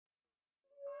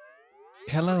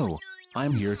Hello,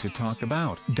 I'm here to talk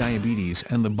about diabetes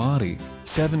and the body,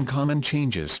 7 common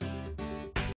changes.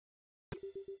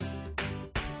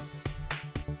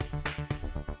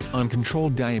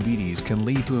 Uncontrolled diabetes can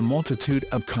lead to a multitude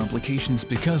of complications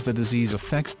because the disease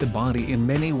affects the body in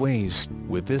many ways.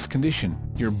 With this condition,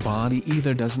 your body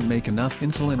either doesn't make enough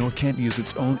insulin or can't use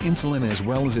its own insulin as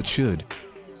well as it should.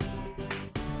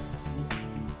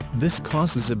 This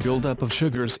causes a buildup of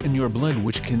sugars in your blood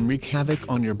which can wreak havoc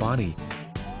on your body.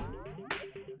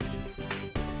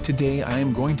 Today I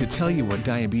am going to tell you what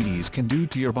diabetes can do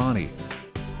to your body.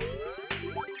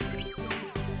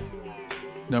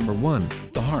 Number 1.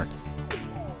 The heart.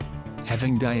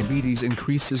 Having diabetes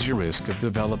increases your risk of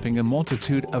developing a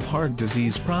multitude of heart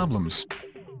disease problems,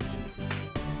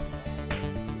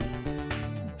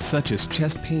 such as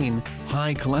chest pain,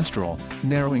 high cholesterol,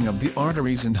 narrowing of the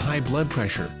arteries and high blood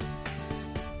pressure.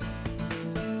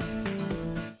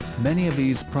 Many of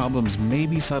these problems may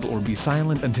be subtle or be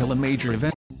silent until a major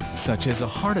event, such as a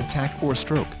heart attack or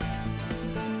stroke.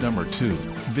 Number 2.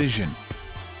 Vision.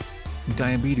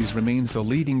 Diabetes remains the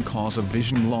leading cause of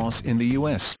vision loss in the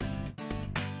U.S.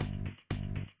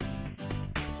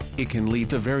 It can lead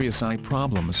to various eye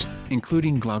problems,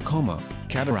 including glaucoma,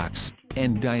 cataracts,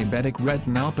 and diabetic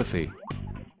retinopathy.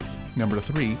 Number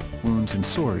 3. Wounds and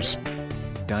sores.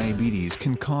 Diabetes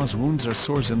can cause wounds or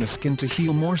sores in the skin to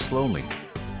heal more slowly,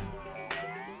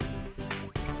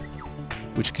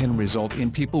 which can result in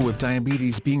people with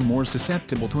diabetes being more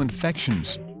susceptible to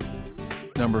infections.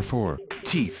 Number 4.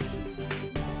 Teeth.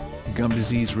 Gum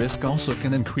disease risk also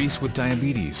can increase with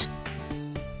diabetes.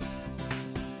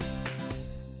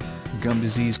 Gum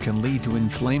disease can lead to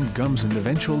inflamed gums and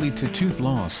eventually to tooth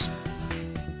loss.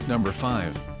 Number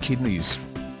 5. Kidneys.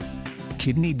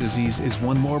 Kidney disease is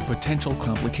one more potential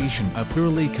complication of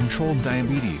poorly controlled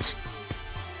diabetes.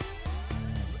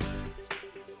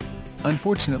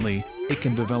 Unfortunately, it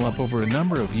can develop over a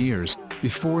number of years,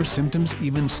 before symptoms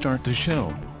even start to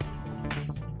show.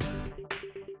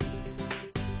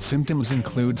 Symptoms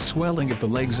include swelling of the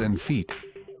legs and feet.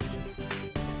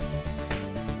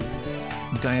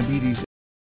 Diabetes is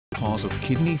the cause of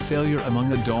kidney failure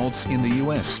among adults in the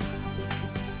U.S.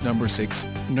 Number 6.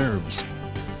 Nerves.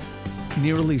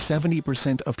 Nearly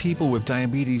 70% of people with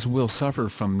diabetes will suffer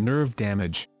from nerve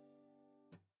damage.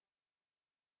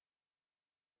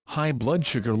 High blood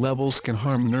sugar levels can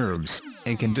harm nerves,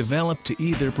 and can develop to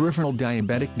either peripheral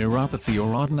diabetic neuropathy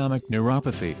or autonomic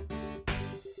neuropathy.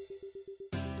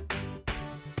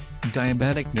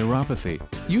 Diabetic neuropathy,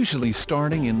 usually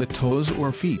starting in the toes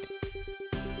or feet.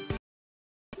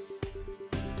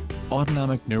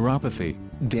 Autonomic neuropathy,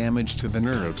 damage to the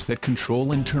nerves that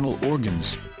control internal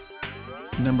organs.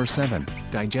 Number 7.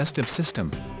 Digestive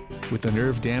system. With the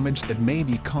nerve damage that may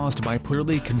be caused by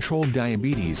poorly controlled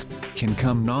diabetes, can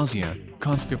come nausea,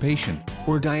 constipation,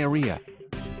 or diarrhea.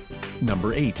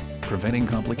 Number 8. Preventing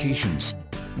complications.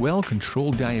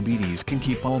 Well-controlled diabetes can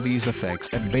keep all these effects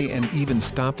at bay and even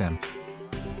stop them.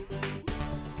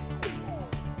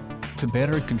 To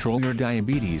better control your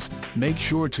diabetes, make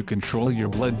sure to control your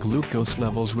blood glucose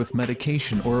levels with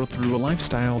medication or through a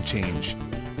lifestyle change.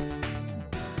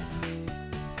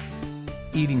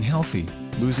 Eating healthy,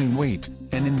 losing weight,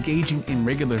 and engaging in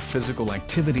regular physical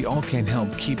activity all can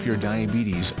help keep your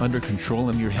diabetes under control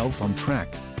and your health on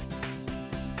track.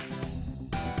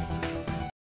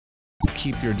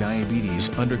 Keep your diabetes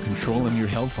under control and your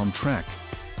health on track.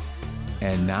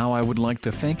 And now I would like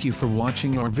to thank you for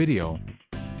watching our video.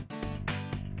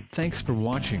 Thanks for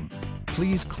watching.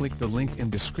 Please click the link in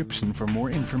description for more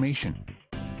information.